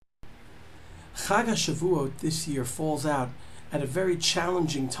Chag HaShavuot this year falls out at a very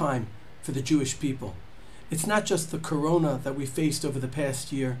challenging time for the Jewish people. It's not just the corona that we faced over the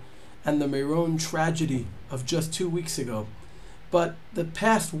past year and the Meron tragedy of just 2 weeks ago, but the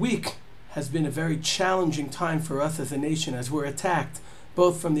past week has been a very challenging time for us as a nation as we're attacked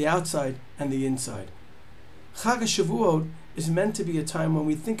both from the outside and the inside. Chag HaShavuot is meant to be a time when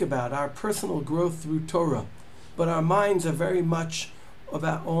we think about our personal growth through Torah, but our minds are very much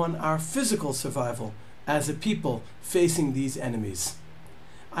on our physical survival as a people facing these enemies.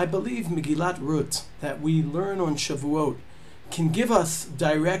 I believe Megillat Ruth that we learn on Shavuot can give us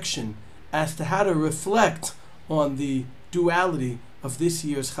direction as to how to reflect on the duality of this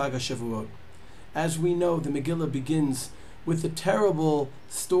year's Chag HaShavuot. As we know, the Megillah begins with the terrible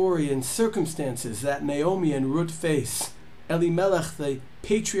story and circumstances that Naomi and Ruth face. Elimelech, the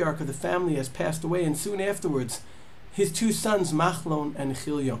patriarch of the family, has passed away, and soon afterwards, his 2 sons, Machlon and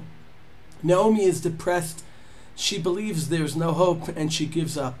Chilion. Naomi is depressed. She believes there's no hope, and she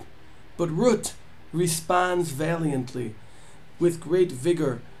gives up. But Ruth responds valiantly, with great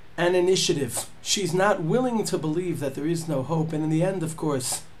vigor and initiative. She's not willing to believe that there is no hope, and in the end, of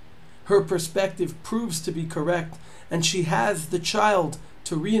course, her perspective proves to be correct, and she has the child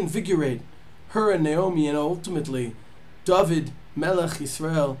to reinvigorate her and Naomi, and ultimately David, Melech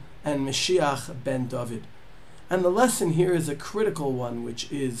Yisrael, and Mashiach ben David. And the lesson here is a critical one, which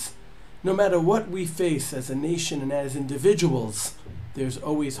is, no matter what we face as a nation and as individuals, there's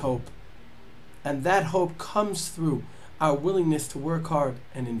always hope. And that hope comes through our willingness to work hard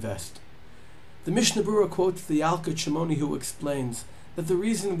and invest. The Mishnah Berurah quotes the Yalkut Shimoni, who explains that the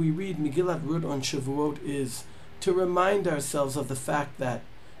reason we read Megillat Ruth on Shavuot is to remind ourselves of the fact that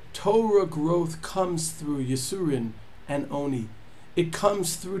Torah growth comes through Yisurin and Oni. It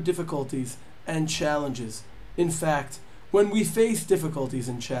comes through difficulties and challenges. In fact, when we face difficulties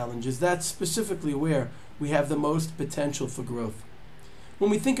and challenges, that's specifically where we have the most potential for growth. When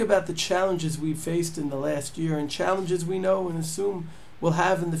we think about the challenges we've faced in the last year and challenges we know and assume we'll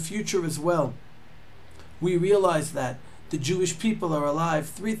have in the future as well, we realize that the Jewish people are alive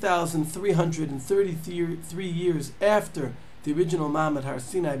 3,333 years after the original Ma'amad Har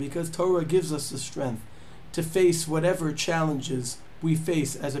Sinai, because Torah gives us the strength to face whatever challenges we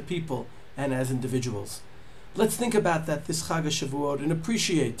face as a people and as individuals. Let's think about that this Chag HaShavuot and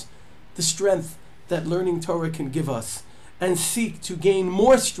appreciate the strength that learning Torah can give us, and seek to gain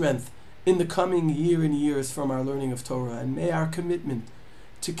more strength in the coming year and years from our learning of Torah. And may our commitment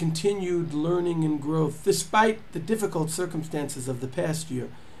to continued learning and growth, despite the difficult circumstances of the past year,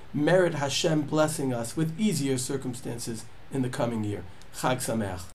 merit Hashem blessing us with easier circumstances in the coming year. Chag Sameach.